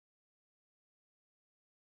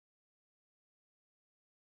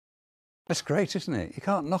That's great, isn't it? You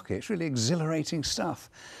can't knock it. It's really exhilarating stuff.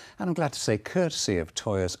 And I'm glad to say, courtesy of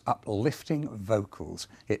Toya's uplifting vocals,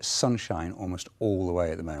 it's sunshine almost all the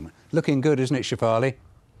way at the moment. Looking good, isn't it, Shefali?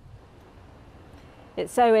 It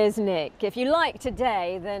so is, Nick. If you like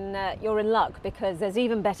today, then you're in luck, because there's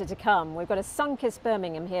even better to come. We've got a sun-kissed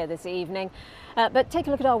Birmingham here this evening. But take a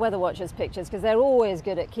look at our Weather Watchers pictures, because they're always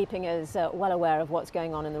good at keeping us well aware of what's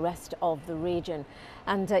going on in the rest of the region.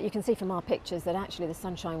 And you can see from our pictures that actually the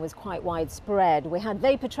sunshine was quite widespread. We had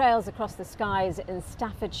vapour trails across the skies in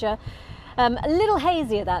Staffordshire. A little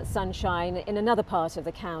hazier, that sunshine, in another part of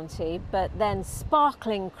the county, but then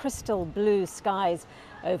sparkling crystal blue skies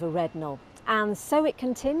over Rednall. And so it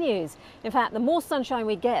continues. In fact, the more sunshine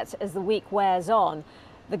we get as the week wears on,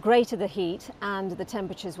 the greater the heat, and the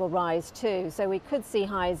temperatures will rise too. So we could see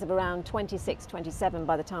highs of around 26, 27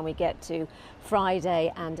 by the time we get to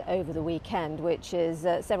Friday and over the weekend, which is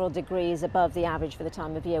several degrees above the average for the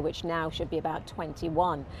time of year, which now should be about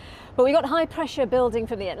 21. But we got high pressure building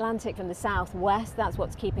from the Atlantic from the southwest. That's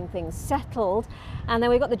what's keeping things settled. And then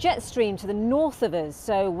we've got the jet stream to the north of us.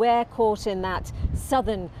 So we're caught in that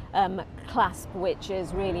southern clasp, which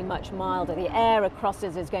is really much milder. The air across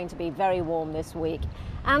us is going to be very warm this week.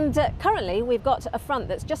 And currently we've got a front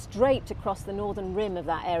that's just draped across the northern rim of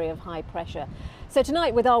that area of high pressure. So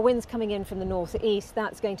tonight, with our winds coming in from the northeast,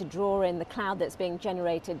 that's going to draw in the cloud that's being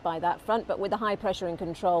generated by that front, but with the high pressure in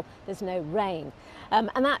control, there's no rain. And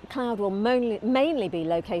that cloud will mainly be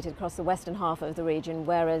located across the western half of the region,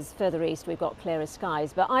 whereas further east we've got clearer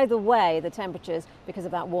skies. But either way, the temperatures, because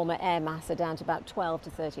of that warmer air mass, are down to about 12 to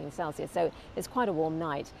 13 Celsius. So it's quite a warm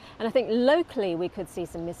night. And I think locally we could see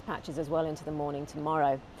some mist patches as well into the morning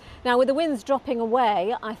tomorrow. Now, with the winds dropping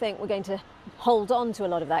away, I think we're going to hold on to a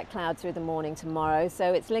lot of that cloud through the morning tomorrow.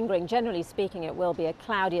 So it's lingering. Generally speaking, it will be a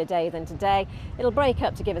cloudier day than today. It'll break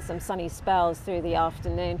up to give us some sunny spells through the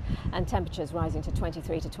afternoon, and temperatures rising to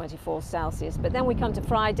 23 to 24 Celsius. But then we come to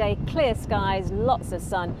Friday, clear skies, lots of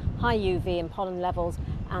sun, high UV and pollen levels,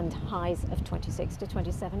 and highs of 26 to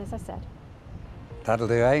 27, as I said. That'll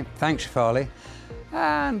do, eh? Thanks, Shefali.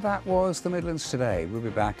 And that was the Midlands Today. We'll be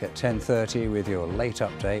back at 10:30 with your late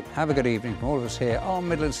update. Have a good evening from all of us here on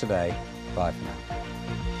Midlands Today. Bye for now.